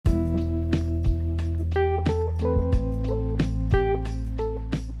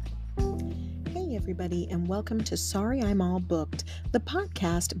everybody, and welcome to Sorry I'm All Booked, the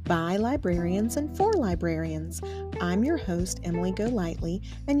podcast by librarians and for librarians. I'm your host, Emily Golightly,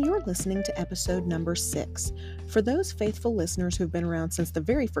 and you're listening to episode number 6. For those faithful listeners who've been around since the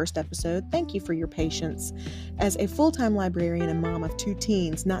very first episode, thank you for your patience. As a full-time librarian and mom of 2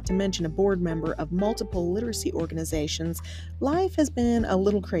 teens, not to mention a board member of multiple literacy organizations, life has been a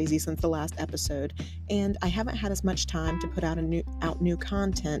little crazy since the last episode, and I haven't had as much time to put out new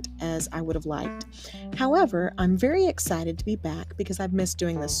content as I would have liked. However, I'm very excited to be back because I've missed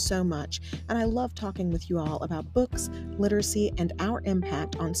doing this so much, and I love talking with you all about books, literacy, and our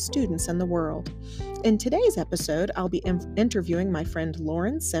impact on students and the world. In today's episode, I'll be interviewing my friend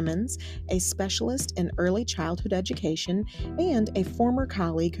Lauren Simmons, a specialist in early childhood education and a former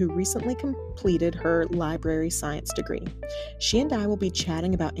colleague who recently completed her library science degree. She and I will be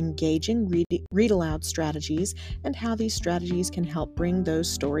chatting about engaging read-aloud strategies and how these strategies can help bring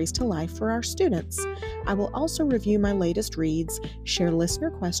those stories to life for our students. I will also review my latest reads, share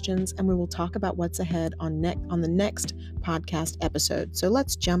listener questions, and we will talk about what's ahead on the next podcast episode. So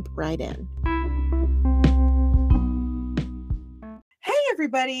let's jump right in. Hey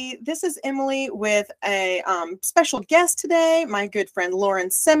everybody, this is Emily with a special guest today, my good friend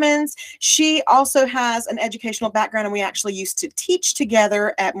Lauren Simmons. She also has an educational background, and we actually used to teach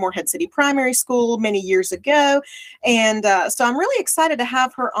together at Morehead City Primary School many years ago. And so I'm really excited to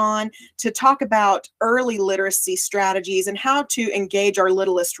have her on to talk about early literacy strategies and how to engage our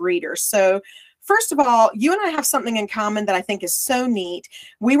littlest readers. So first of all, you and I have something in common that I think is so neat.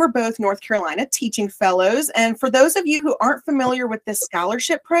 We were both North Carolina teaching fellows. And for those of you who aren't familiar with this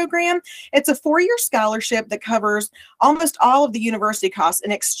scholarship program, it's a 4-year scholarship that covers almost all of the university costs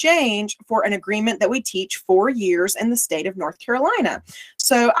in exchange for an agreement that we teach 4 years in the state of North Carolina.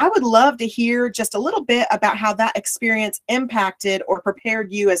 So I would love to hear just a little bit about how that experience impacted or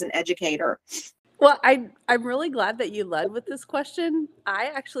prepared you as an educator. Well, I'm really glad that you led with this question. I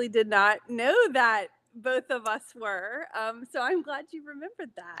actually did not know that both of us were, so I'm glad you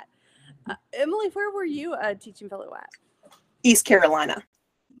remembered that. Emily, where were you a teaching fellow at? East Carolina.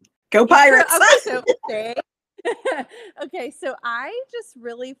 Go Pirates! Okay, so I just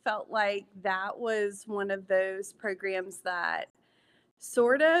really felt like that was one of those programs that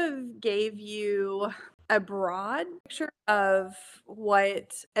sort of gave you a broad picture of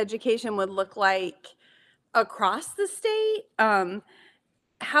what education would look like across the state.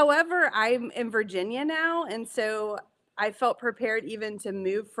 However, I'm in Virginia now, and so I felt prepared even to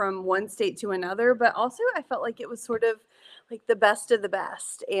move from one state to another, but also I felt like it was sort of like the best of the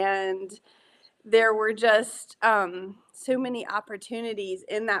best. And there were just so many opportunities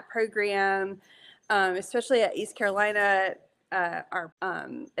in that program, especially at East Carolina. Our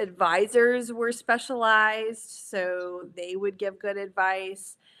advisors were specialized, so they would give good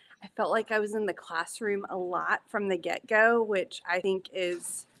advice. I felt like I was in the classroom a lot from the get-go, which I think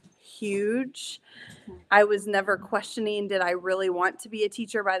is huge. I was never questioning, did I really want to be a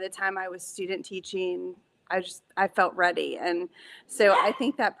teacher? By the time I was student teaching, I felt ready. And so I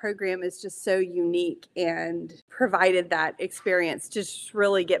think that program is just so unique and provided that experience to just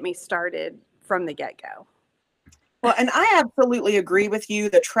really get me started from the get-go. Well, and I absolutely agree with you.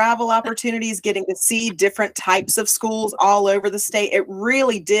 The travel opportunities, getting to see different types of schools all over the state, it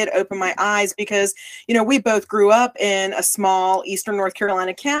really did open my eyes because, we both grew up in a small Eastern North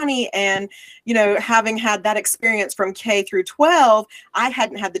Carolina county, and, having had that experience from K through 12, I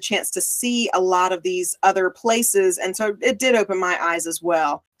hadn't had the chance to see a lot of these other places. And so it did open my eyes as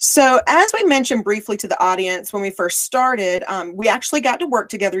well. So as we mentioned briefly to the audience when we first started, we actually got to work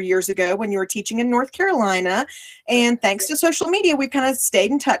together years ago when you were teaching in North Carolina. And thanks to social media, we've kind of stayed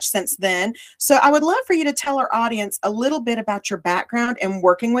in touch since then. So I would love for you to tell our audience a little bit about your background in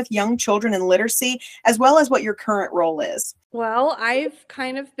working with young children in literacy, as well as what your current role is. Well, I've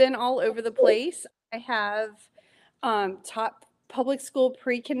kind of been all over the place. I have taught public school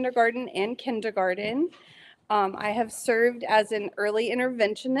pre-kindergarten and kindergarten. I have served as an early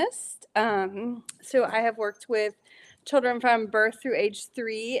interventionist. So I have worked with children from birth through age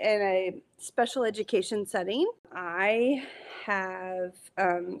 3 in a special education setting. I have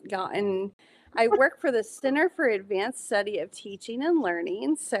I work for the Center for Advanced Study of Teaching and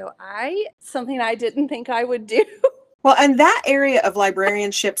Learning. So something I didn't think I would do. Well, and that area of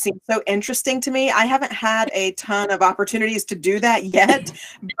librarianship seems so interesting to me. I haven't had a ton of opportunities to do that yet,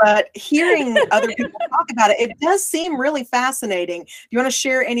 but hearing other people talk about it, it does seem really fascinating. Do you want to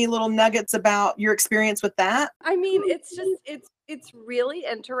share any little nuggets about your experience with that? I mean, it's really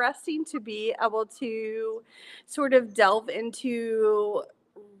interesting to be able to sort of delve into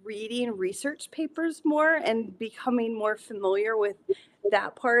reading research papers more and becoming more familiar with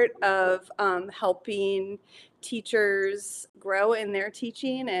that part of helping teachers grow in their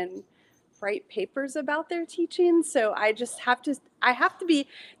teaching and write papers about their teaching. So I have to be,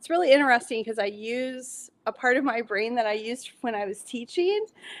 it's really interesting because I use a part of my brain that I used when I was teaching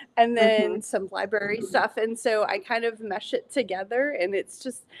and then some library stuff. And so I kind of mesh it together, and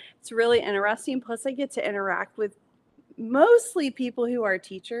it's really interesting. Plus I get to interact with mostly people who are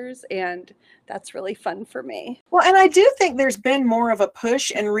teachers, and that's really fun for me. Well, and I do think there's been more of a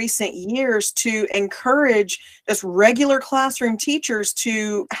push in recent years to encourage just regular classroom teachers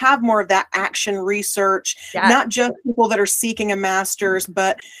to have more of that action research, not just people that are seeking a master's,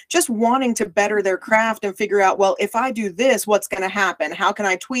 but just wanting to better their craft and figure out, well, if I do this, what's going to happen? How can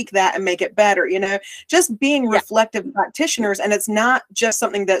I tweak that and make it better? You know, just being reflective practitioners. And it's not just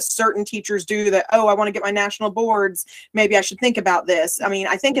something that certain teachers do that, oh, I want to get my national boards. Maybe I should think about this. I mean,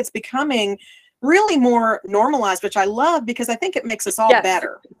 I think it's becoming really more normalized, which I love because I think it makes us all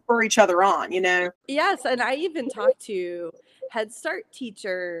better for each other on, you know? Yes. And I even talk to Head Start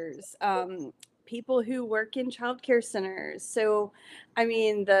teachers, people who work in childcare centers. So, I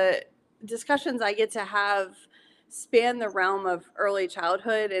mean, the discussions I get to have span the realm of early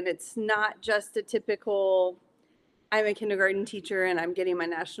childhood, and it's not just a typical, I'm a kindergarten teacher and I'm getting my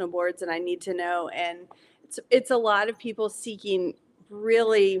national boards and I need to know. And it's a lot of people seeking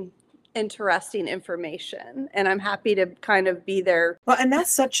really interesting information, and I'm happy to kind of be there. Well, and that's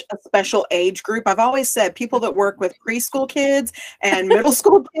such a special age group. I've always said people that work with preschool kids and middle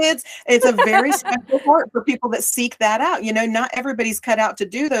school kids, it's a very special part for people that seek that out. You know, not everybody's cut out to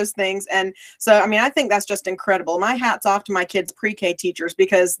do those things. And so, I mean, I think that's just incredible. My hat's off to my kids' pre-K teachers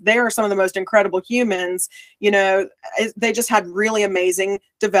because they are some of the most incredible humans. You know, they just had really amazing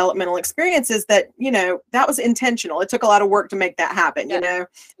developmental experiences that, you know, that was intentional. It took a lot of work to make that happen, you know,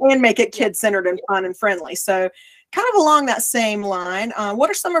 and make it kid-centered and fun and friendly. So kind of along that same line,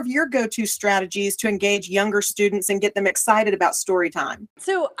 what are some of your go-to strategies to engage younger students and get them excited about story time?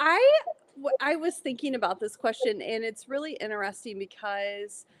 So I was thinking about this question, and it's really interesting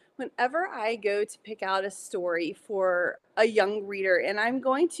because whenever I go to pick out a story for a young reader, and I'm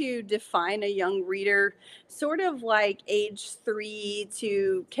going to define a young reader sort of like age 3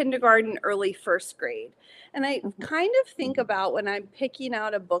 to kindergarten, early first grade. And I kind of think about when I'm picking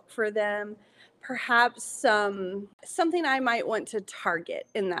out a book for them, perhaps something I might want to target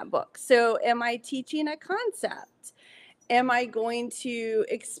in that book. So am I teaching a concept? Am I going to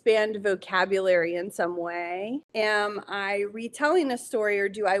expand vocabulary in some way? Am I retelling a story, or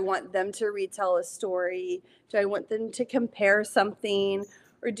do I want them to retell a story? Do I want them to compare something,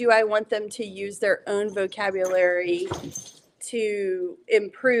 or do I want them to use their own vocabulary to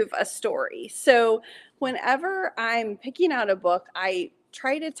improve a story? So whenever I'm picking out a book, I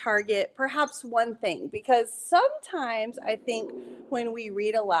try to target perhaps one thing, because sometimes I think when we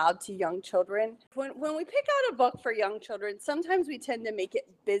read aloud to young children, when we pick out a book for young children, sometimes we tend to make it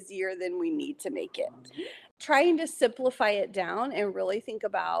busier than we need to make it. Trying to simplify it down and really think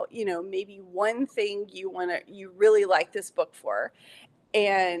about, you know, maybe one thing you really like this book for,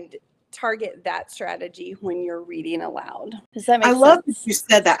 and target that strategy when you're reading aloud. Does that make sense? I love that you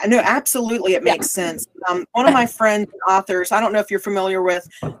said that. I know, absolutely, it makes sense. One of my friends and authors, I don't know if you're familiar with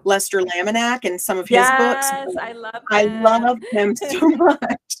Lester Laminack and some of his books. Yes, I love him. I love him so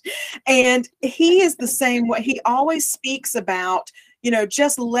much. And he is the same way. He always speaks about, you know,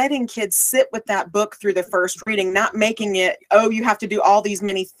 just letting kids sit with that book through the first reading, not making it, oh, you have to do all these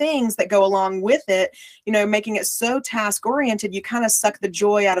many things that go along with it, you know, making it so task oriented, you kind of suck the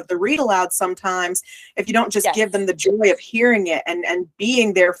joy out of the read aloud sometimes if you don't just give them the joy of hearing it and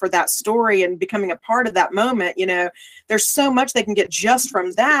being there for that story and becoming a part of that moment. You know, there's so much they can get just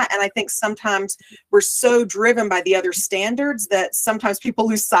from that. And I think sometimes we're so driven by the other standards that sometimes people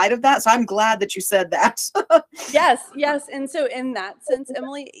lose sight of that. So I'm glad that you said that. Yes. And so in that sense,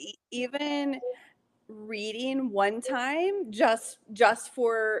 Emily, even reading one time just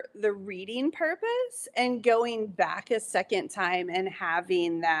for the reading purpose and going back a second time and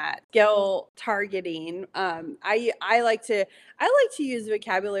having that skill targeting, I like to use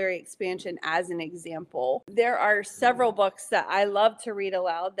vocabulary expansion as an example. There are several books that I love to read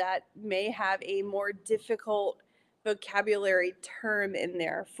aloud that may have a more difficult vocabulary term in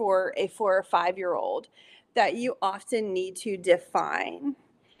there for a 4 or 5-year-old that you often need to define.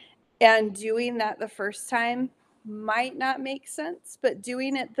 And doing that the first time might not make sense, but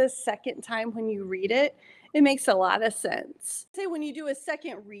doing it the second time when you read it, it makes a lot of sense. Say when you do a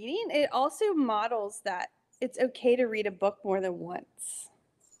second reading, it also models that it's okay to read a book more than once.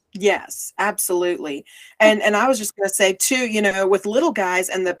 Yes, absolutely. And I was just going to say too, you know, with little guys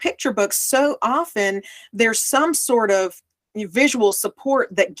and the picture books, so often there's some sort of visual support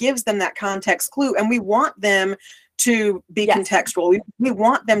that gives them that context clue. And we want them to be Yes. contextual. We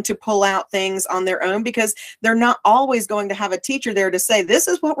want them to pull out things on their own, because they're not always going to have a teacher there to say, this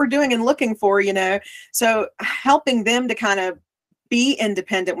is what we're doing and looking for, you know. So helping them to kind of be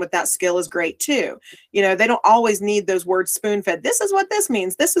independent with that skill is great too. You know, they don't always need those words spoon fed. This is what this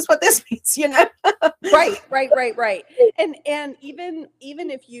means. This is what this means, you know? Right. And even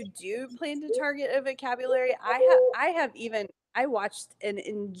if you do plan to target a vocabulary, I watched an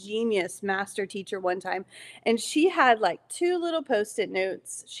ingenious master teacher one time, and she had like 2 little Post-it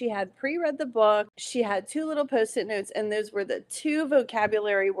notes. She had pre-read the book. She had 2 little Post-it notes, and those were the 2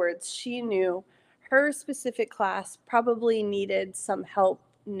 vocabulary words she knew her specific class probably needed some help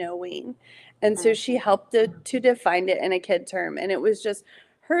knowing. And so she helped to define it in a kid term. And it was just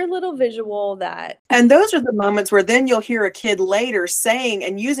her little visual that. And those are the moments where then you'll hear a kid later saying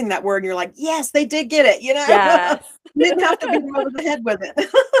and using that word, and you're like, yes, they did get it, you know? Yes. You didn't have to beat them over the head with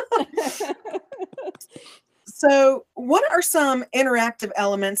it. So what are some interactive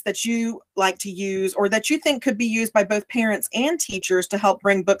elements that you like to use, or that you think could be used by both parents and teachers to help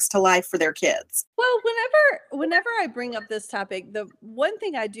bring books to life for their kids? Well, whenever I bring up this topic, the one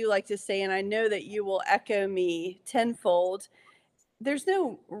thing I do like to say, and I know that you will echo me tenfold, there's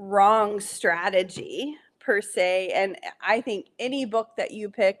no wrong strategy per se. And I think any book that you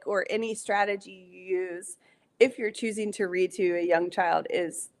pick or any strategy you use, if you're choosing to read to a young child,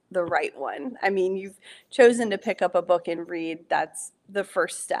 is the right one. I mean, you've chosen to pick up a book and read. That's the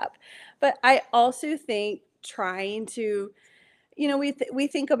first step. But I also think trying to, you know, we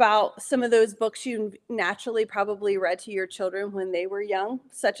think about some of those books you naturally probably read to your children when they were young,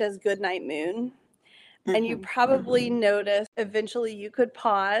 such as Goodnight Moon. And you probably noticed eventually you could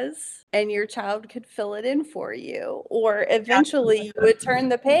pause and your child could fill it in for you. Or eventually you would turn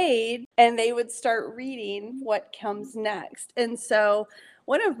the page and they would start reading what comes next. And so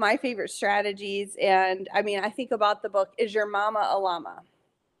one of my favorite strategies, and I mean, I think about the book, Is Your Mama a Llama?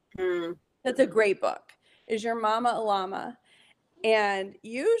 That's a great book. Is Your Mama a Llama? And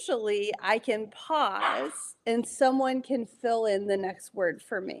usually I can pause and someone can fill in the next word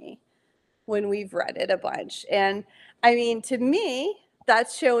for me when we've read it a bunch. And I mean, to me,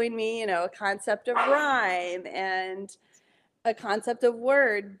 that's showing me, you know, a concept of rhyme and a concept of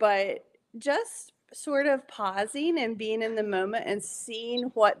word, but just sort of pausing and being in the moment and seeing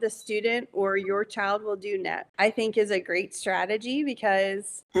what the student or your child will do next, I think is a great strategy,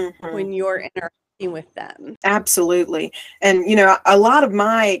 because when you're interacting with them. Absolutely. And, you know, a lot of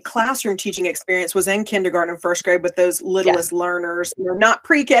my classroom teaching experience was in kindergarten and first grade with those littlest learners. You know, not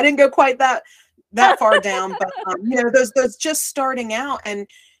pre-K, I didn't go quite that far down, but, you know, those just starting out. And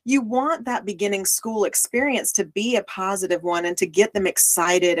you want that beginning school experience to be a positive one and to get them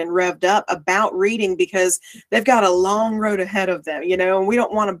excited and revved up about reading, because they've got a long road ahead of them, you know, and we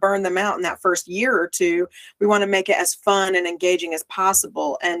don't want to burn them out in that first year or two. We want to make it as fun and engaging as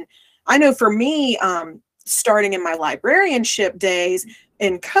possible. And I know for me, starting in my librarianship days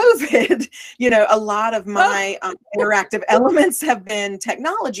in COVID, you know, a lot of my interactive elements have been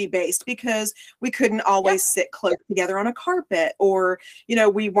technology based, because we couldn't always sit close together on a carpet, or, you know,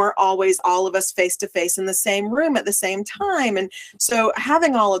 we weren't always all of us face to face in the same room at the same time. And so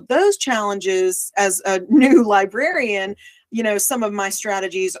having all of those challenges as a new librarian, you know, some of my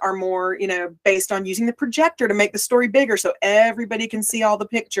strategies are more, you know, based on using the projector to make the story bigger so everybody can see all the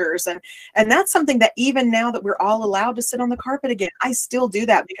pictures. And that's something that even now that we're all allowed to sit on the carpet again, I still do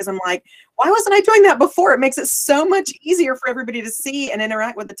that, because I'm like, why wasn't I doing that before? It makes it so much easier for everybody to see and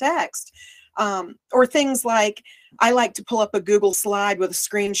interact with the text. Or things like, I like to pull up a Google slide with a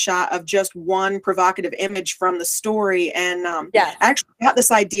screenshot of just one provocative image from the story. And I actually got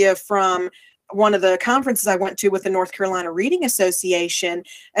this idea from one of the conferences I went to with the North Carolina Reading Association,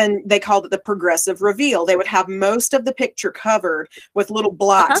 and they called it the progressive reveal. They would have most of the picture covered with little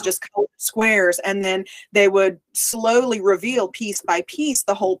blocks, just colored squares, and then they would slowly reveal piece by piece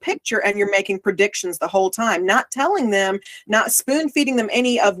the whole picture, and you're making predictions the whole time, not telling them, not spoon feeding them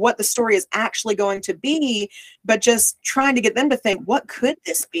any of what the story is actually going to be, but just trying to get them to think, what could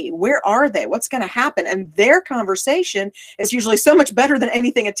this be? Where are they? What's going to happen? And their conversation is usually so much better than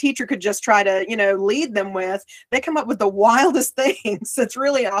anything a teacher could just try to, you know, lead them with. They come up with the wildest things. It's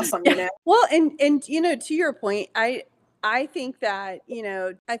really awesome, you know. Well, and you know, to your point, I think that, you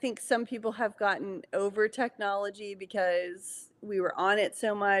know, I think some people have gotten over technology because we were on it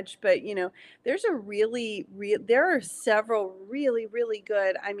so much, but you know, there's there are several really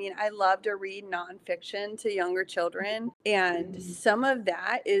good. I mean, I love to read nonfiction to younger children, and some of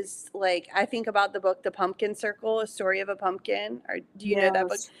that is like, I think about the book The Pumpkin Circle, A Story of a Pumpkin. Or do you know that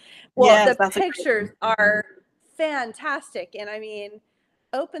book? Well, the pictures are fantastic. And I mean,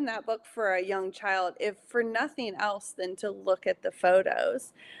 open that book for a young child, if for nothing else than to look at the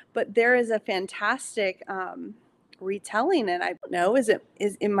photos. But there is a fantastic retelling, and I don't know,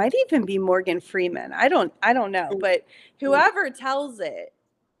 it might even be Morgan Freeman. I don't know, but whoever tells it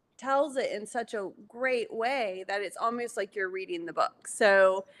in such a great way that it's almost like you're reading the book.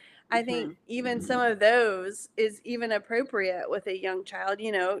 So I think even some of those is even appropriate with a young child,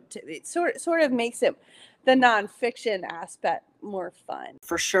 you know, it sort of makes it the nonfiction aspect more fun.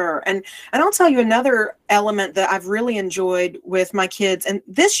 For sure. And I'll tell you another element that I've really enjoyed with my kids, and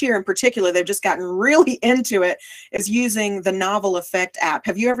this year in particular, they've just gotten really into it, is using the Novel Effect app.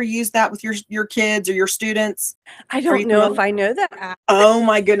 Have you ever used that with your kids or your students? I don't know if I know that app. Oh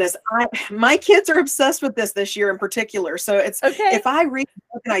my goodness. My kids are obsessed with this year in particular. So it's Okay. If I read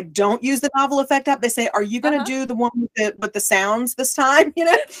a book and I don't use the Novel Effect app, they say, "Are you going to do the one with the sounds this time?" You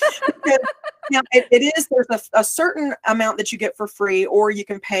know, because, yeah, it is. There's a certain amount that you get for free, or you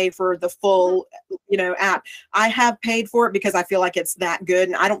can pay for the full, you know, app. I have paid for it because I feel like it's that good,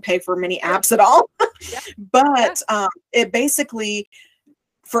 and I don't pay for many apps at all. But it basically,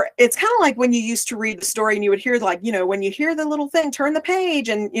 it's kind of like when you used to read the story and you would hear, like, you know, when you hear the little thing, turn the page,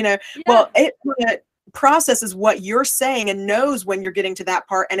 and, you know, well, it processes what you're saying and knows when you're getting to that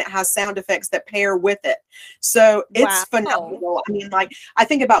part, and it has sound effects that pair with it. So it's phenomenal. I mean, like, I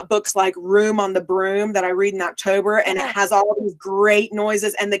think about books like Room on the Broom that I read in October, and it has all these great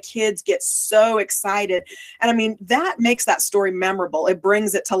noises, and the kids get so excited. And I mean, that makes that story memorable. It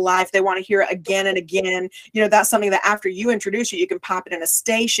brings it to life. They want to hear it again and again. You know, that's something that after you introduce it, you can pop it in a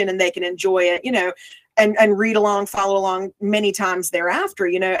station and they can enjoy it, you know, and read along, follow along many times thereafter.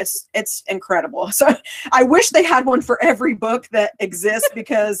 You know, it's incredible. So I wish they had one for every book that exists,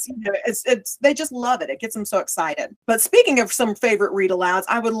 because, you know, they just love it. It gets them so excited. But speaking of some favorite read alouds,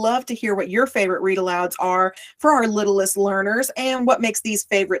 I would love to hear what your favorite read alouds are for our littlest learners, and what makes these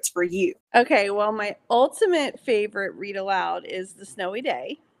favorites for you. Okay, well, my ultimate favorite read aloud is The Snowy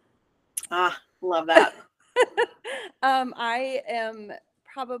Day. Love that. I am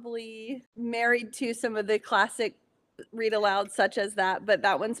probably married to some of the classic read aloud such as that, but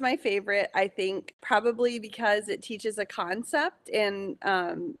that one's my favorite. I think probably because it teaches a concept, and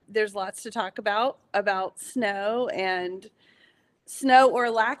there's lots to talk about snow and snow or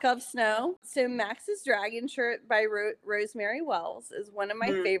lack of snow. So Max's Dragon Shirt by Rosemary Wells is one of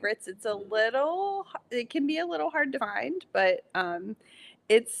my favorites. It can be a little hard to find, but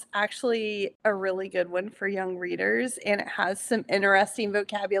it's actually a really good one for young readers, and it has some interesting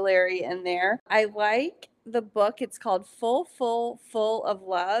vocabulary in there. I like the book. It's called Full of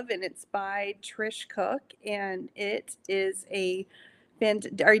Love, and it's by Trish Cook, and it is do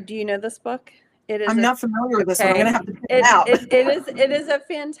you know this book? I'm not familiar with this one. I'm going to have to check it out. It is a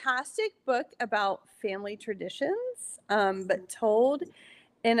fantastic book about family traditions, but told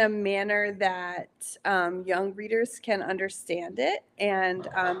in a manner that young readers can understand it. And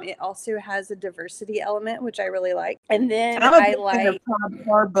it also has a diversity element, which I really like. And then I like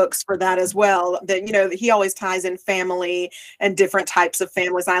Todd books for that as well. That, you know, he always ties in family and different types of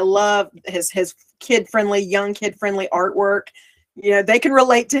families. I love his young kid friendly artwork. You know, they can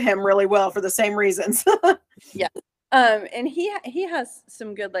relate to him really well for the same reasons. Yeah. And he has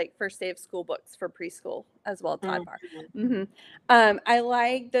some good, like, first day of school books for preschool as well, Todd Barr. I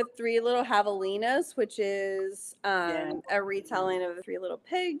like the Three Little Javelinas, which is a retelling of the Three Little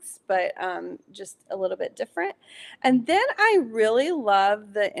Pigs, but just a little bit different. And then I really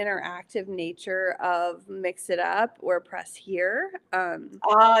love the interactive nature of Mix It Up or Press Here.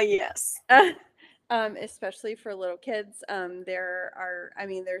 Yes. Especially for little kids.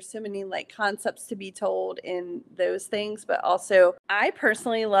 There's so many, like, concepts to be told in those things, but also I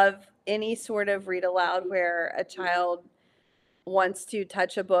personally love any sort of read aloud where a child wants to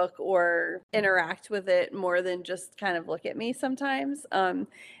touch a book or interact with it more than just kind of look at me sometimes. I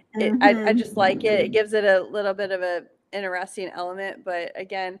just like it. It gives it a little bit of a interesting element, but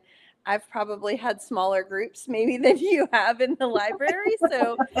again, I've probably had smaller groups maybe than you have in the library.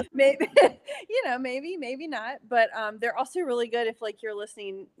 So maybe, maybe not. But they're also really good if, like, you're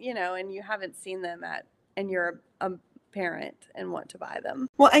listening, you know, and you haven't seen them and you're a parent and want to buy them.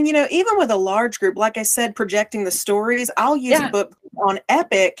 Well, and, you know, even with a large group, like I said, projecting the stories, I'll use a book on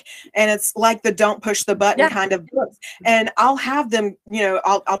Epic, and it's like the don't push the button kind of books. And I'll have them,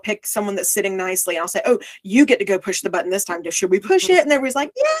 I'll pick someone that's sitting nicely, and I'll say, oh, you get to go push the button this time. Should we push it? And everybody's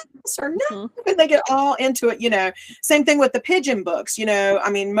like, yes or no. And they get all into it, Same thing with the pigeon books,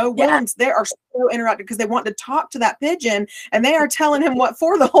 Mo Willems, they are so interactive because they want to talk to that pigeon, and they are telling him what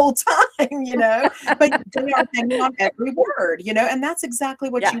for the whole time, but they are hanging on every word, and that's exactly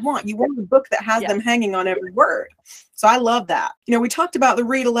what you want. You want a book that has them hanging on every word. So I love that. We talked about the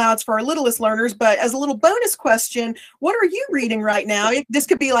read alouds for our littlest learners, but as a little bonus question, what are you reading right now? This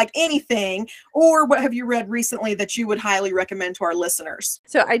could be like anything, or what have you read recently that you would highly recommend to our listeners?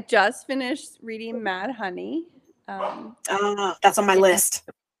 So I just finished reading Mad Honey. That's on my list.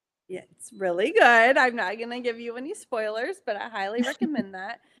 Yeah, it's really good. I'm not going to give you any spoilers, but I highly recommend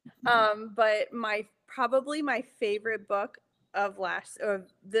that. But probably my favorite book of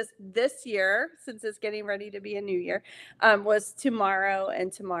this year, since it's getting ready to be a new year, was Tomorrow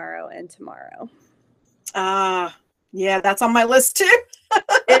and Tomorrow and Tomorrow. Yeah, that's on my list too.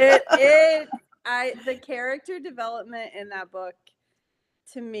 The character development in that book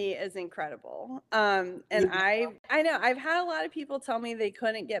to me is incredible. And I know I've had a lot of people tell me they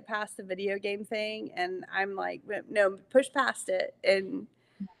couldn't get past the video game thing, and I'm like, no, push past it and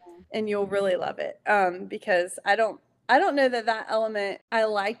you'll really love it. Because I don't know that element I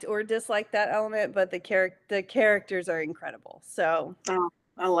liked or disliked that element, but the characters are incredible. So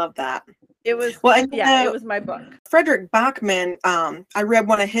I love that. It was it was my book. Frederick Bachman, I read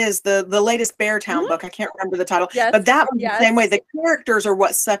one of his, the latest Beartown book. I can't remember the title, but that was the same way. The characters are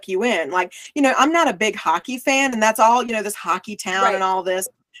what suck you in. Like, I'm not a big hockey fan, and that's all, this hockey town and all this.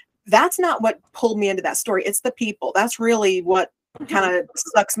 That's not what pulled me into that story. It's the people. That's really what kind of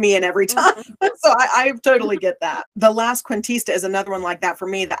sucks me in every time. So I totally get that. The Last Quintista is another one like that for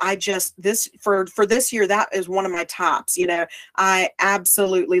me that I just, for this year, that is one of my tops. I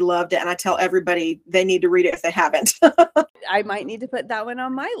absolutely loved it. And I tell everybody they need to read it if they haven't. I might need to put that one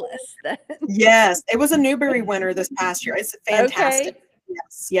on my list then. Yes. It was a Newbery winner this past year. It's fantastic. Okay.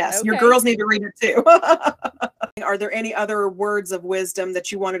 Yes. Okay. Your girls need to read it too. Are there any other words of wisdom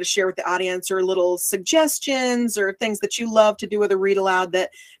that you wanted to share with the audience, or little suggestions or things that you love to do with a read aloud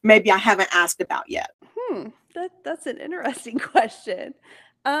that maybe I haven't asked about yet? That's an interesting question.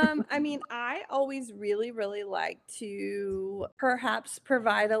 I always really, really like to perhaps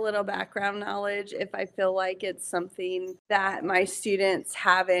provide a little background knowledge if I feel like it's something that my students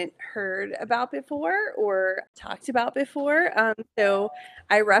haven't heard about before or talked about before. So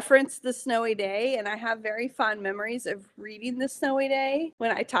I referenced The Snowy Day, and I have very fond memories of reading The Snowy Day when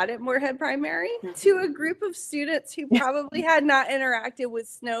I taught at Moorhead Primary to a group of students who probably had not interacted with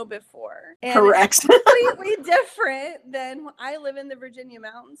snow before. And correct. It's completely different than I live in the Virginia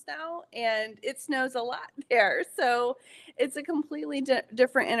mountains now, and it snows a lot there. So it's a completely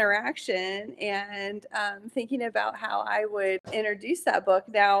different interaction, and thinking about how I would introduce that book.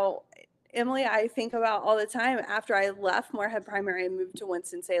 Now, Emily, I think about all the time after I left Moorhead Primary and moved to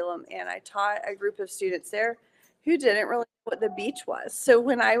Winston-Salem, and I taught a group of students there who didn't really know what the beach was. So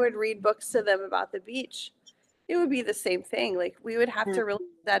when I would read books to them about the beach, it would be the same thing. Like, we would have to really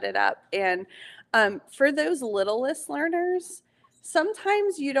set it up. And for those littlest learners,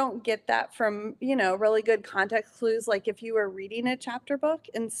 sometimes you don't get that from, really good context clues, like if you were reading a chapter book.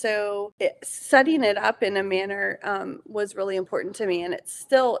 And so setting it up in a manner was really important to me. And it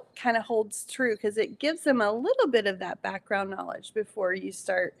still kind of holds true because it gives them a little bit of that background knowledge before you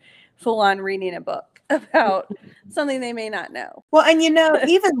start full on reading a book about something they may not know. Well, and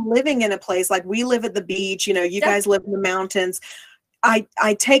even living in a place like we live at the beach, you guys live in the mountains.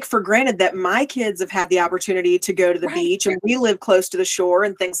 I take for granted that my kids have had the opportunity to go to the beach, and we live close to the shore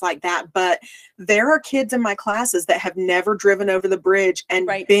and things like that. But there are kids in my classes that have never driven over the bridge and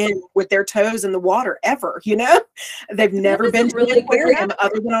been with their toes in the water ever, They've never been to the aquarium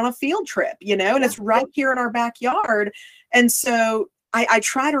other than on a field trip, and it's right here in our backyard. And so I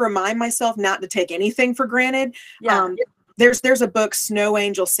try to remind myself not to take anything for granted. There's a book, Snow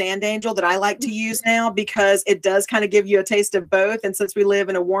Angel, Sand Angel, that I like to use now because it does kind of give you a taste of both. And since we live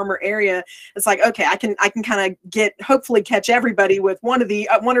in a warmer area, it's like, okay, I can kind of hopefully catch everybody with one or the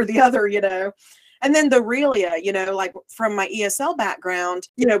other, And then the Relia, like from my ESL background,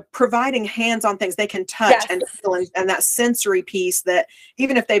 providing hands-on things they can touch and feel, and that sensory piece that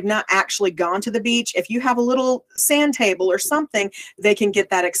even if they've not actually gone to the beach, if you have a little sand table or something, they can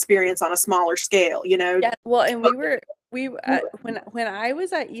get that experience on a smaller scale, Yeah. Well, and when I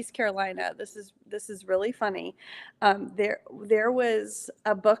was at East Carolina, this is really funny. There was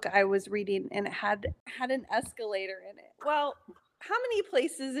a book I was reading, and it had an escalator in it. Well, how many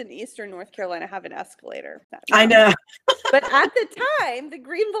places in Eastern North Carolina have an escalator? I know. But at the time, the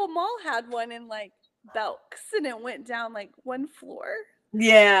Greenville Mall had one in like Belks, and it went down like one floor.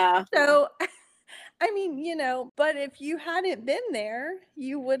 Yeah. So, I mean, but if you hadn't been there,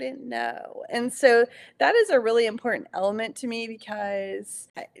 you wouldn't know. And so that is a really important element to me, because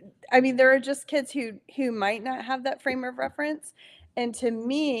I mean, there are just kids who might not have that frame of reference. And to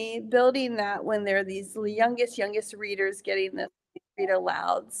me, building that when they're these youngest readers getting this read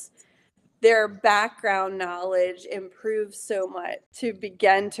alouds, their background knowledge improves so much to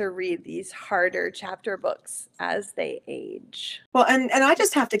begin to read these harder chapter books as they age. Well, and I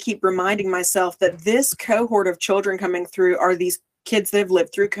just have to keep reminding myself that this cohort of children coming through are these kids that have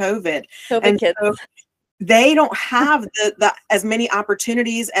lived through COVID. COVID kids. So they don't have the as many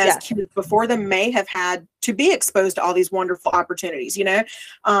opportunities as kids before them may have had to be exposed to all these wonderful opportunities.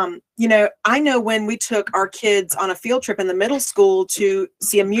 I know when we took our kids on a field trip in the middle school to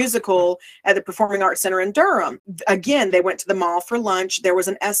see a musical at the Performing Arts Center in Durham. Again, they went to the mall for lunch. There was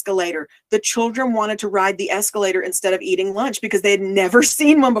an escalator. The children wanted to ride the escalator instead of eating lunch because they had never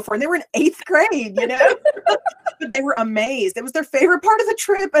seen one before. And they were in 8th grade, But they were amazed. It was their favorite part of the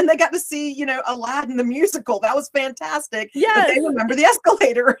trip, and they got to see, Aladdin the musical. That was fantastic. Yes. But they remember the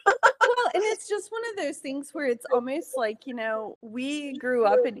escalator. Well, and it's just one of those things where it's almost like, we grew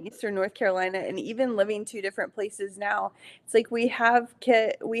up in Eastern North Carolina, and even living 2 different places now, it's like we have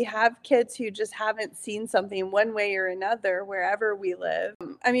kids who just haven't seen something one way or another wherever we live.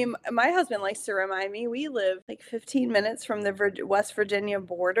 I mean, my husband likes to remind me we live like 15 minutes from the West Virginia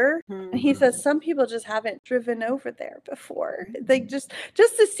border. Mm-hmm. And he says some people just haven't driven over there before. Like just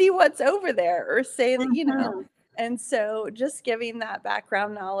to see what's over there, or say that, And so just giving that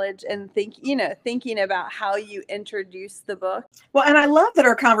background knowledge and thinking about how you introduce the book. Well, and I love that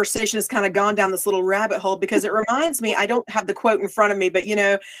our conversation has kind of gone down this little rabbit hole, because it reminds me, I don't have the quote in front of me, but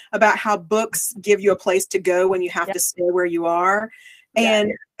about how books give you a place to go when you have to stay where you are.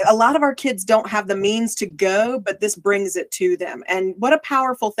 And a lot of our kids don't have the means to go, but this brings it to them. And what a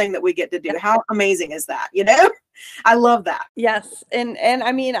powerful thing that we get to do. How amazing is that? I love that. Yes. And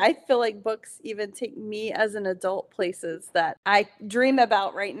I mean, I feel like books even take me as an adult places that I dream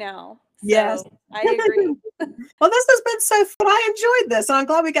about right now. So yes. I agree. Well, this has been so fun. I enjoyed this, and I'm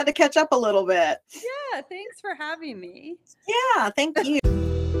glad we got to catch up a little bit. Yeah. Thanks for having me. Yeah. Thank you.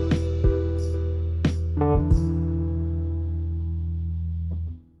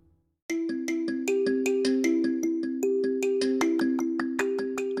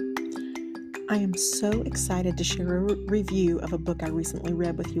 I am so excited to share a review of a book I recently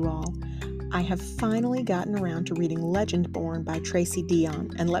read with you all. I have finally gotten around to reading Legendborn by Tracy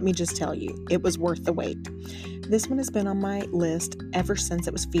Deonn, and let me just tell you, it was worth the wait. This one has been on my list ever since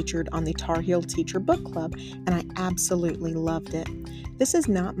it was featured on the Tar Heel Teacher Book Club, and I absolutely loved it. This is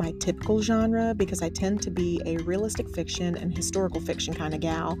not my typical genre because I tend to be a realistic fiction and historical fiction kind of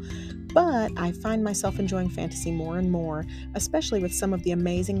gal, but I find myself enjoying fantasy more and more, especially with some of the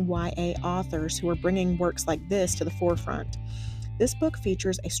amazing YA authors who are bringing works like this to the forefront. This book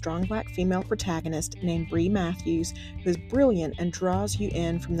features a strong Black female protagonist named Bree Matthews, who is brilliant and draws you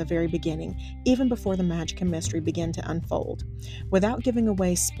in from the very beginning, even before the magic and mystery begin to unfold. Without giving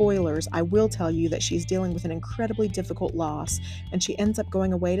away spoilers, I will tell you that she's dealing with an incredibly difficult loss, and she ends up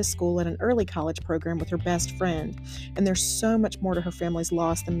going away to school at an early college program with her best friend, and there's so much more to her family's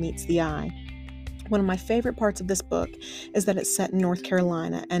loss than meets the eye. One of my favorite parts of this book is that it's set in North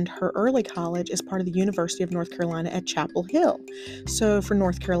Carolina, and her early college is part of the University of North Carolina at Chapel Hill. So for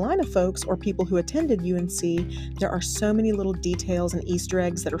North Carolina folks or people who attended UNC, there are so many little details and Easter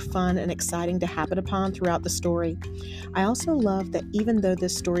eggs that are fun and exciting to happen upon throughout the story. I also love that even though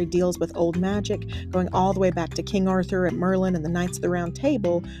this story deals with old magic, going all the way back to King Arthur and Merlin and the Knights of the Round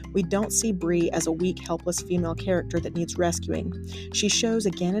Table, we don't see Bree as a weak, helpless female character that needs rescuing. She shows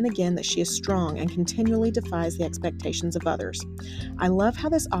again and again that she is strong and continually defies the expectations of others. I love how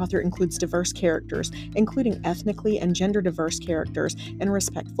this author includes diverse characters, including ethnically and gender diverse characters, in a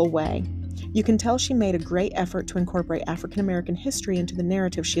respectful way. You can tell she made a great effort to incorporate African American history into the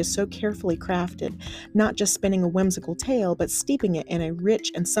narrative she has so carefully crafted, not just spinning a whimsical tale, but steeping it in a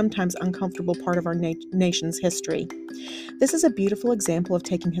rich and sometimes uncomfortable part of our nation's history. This is a beautiful example of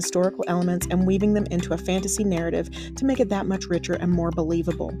taking historical elements and weaving them into a fantasy narrative to make it that much richer and more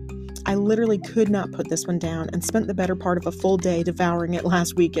believable. I literally could not put this one down and spent the better part of a full day devouring it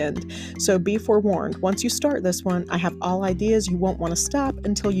last weekend. So be forewarned, once you start this one, I have all ideas you won't want to stop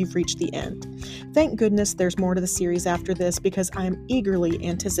until you've reached the end. Thank goodness there's more to the series after this because I am eagerly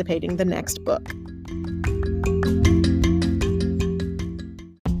anticipating the next book.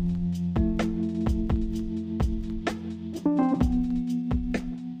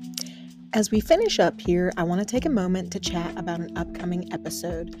 As we finish up here, I want to take a moment to chat about an upcoming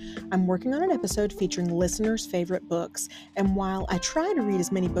episode. I'm working on an episode featuring listeners' favorite books, and while I try to read as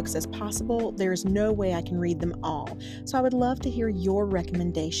many books as possible, there is no way I can read them all. So I would love to hear your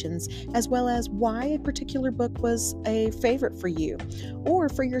recommendations, as well as why a particular book was a favorite for you, or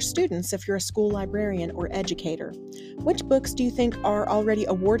for your students if you're a school librarian or educator. Which books do you think are already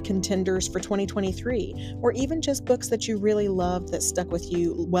award contenders for 2023, or even just books that you really loved that stuck with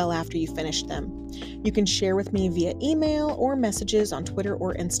you well after you finished them? You can share with me via email or messages on Twitter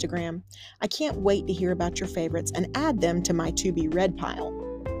or Instagram. I can't wait to hear about your favorites and add them to my to-be-read pile.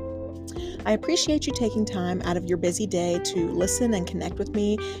 I appreciate you taking time out of your busy day to listen and connect with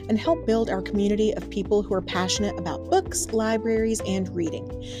me and help build our community of people who are passionate about books, libraries, and reading.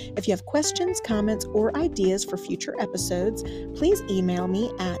 If you have questions, comments, or ideas for future episodes, please email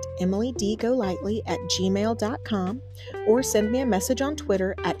me at emilydgolightly@gmail.com or send me a message on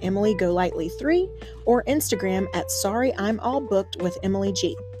Twitter at emilygolightly3 or Instagram at sorryimallbooked with Emily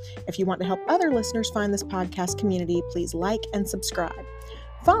G. If you want to help other listeners find this podcast community, please like and subscribe.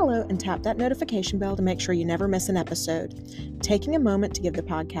 Follow and tap that notification bell to make sure you never miss an episode. Taking a moment to give the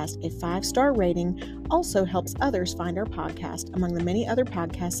podcast a 5-star rating also helps others find our podcast among the many other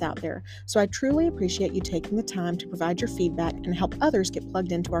podcasts out there, so I truly appreciate you taking the time to provide your feedback and help others get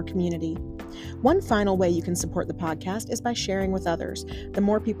plugged into our community. One final way you can support the podcast is by sharing with others. The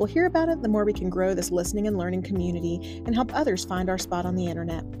more people hear about it, the more we can grow this listening and learning community and help others find our spot on the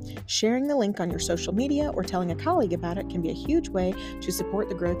internet. Sharing the link on your social media or telling a colleague about it can be a huge way to support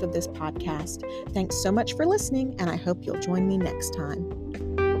the growth of this podcast. Thanks so much for listening, and I hope you'll join me next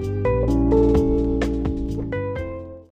time.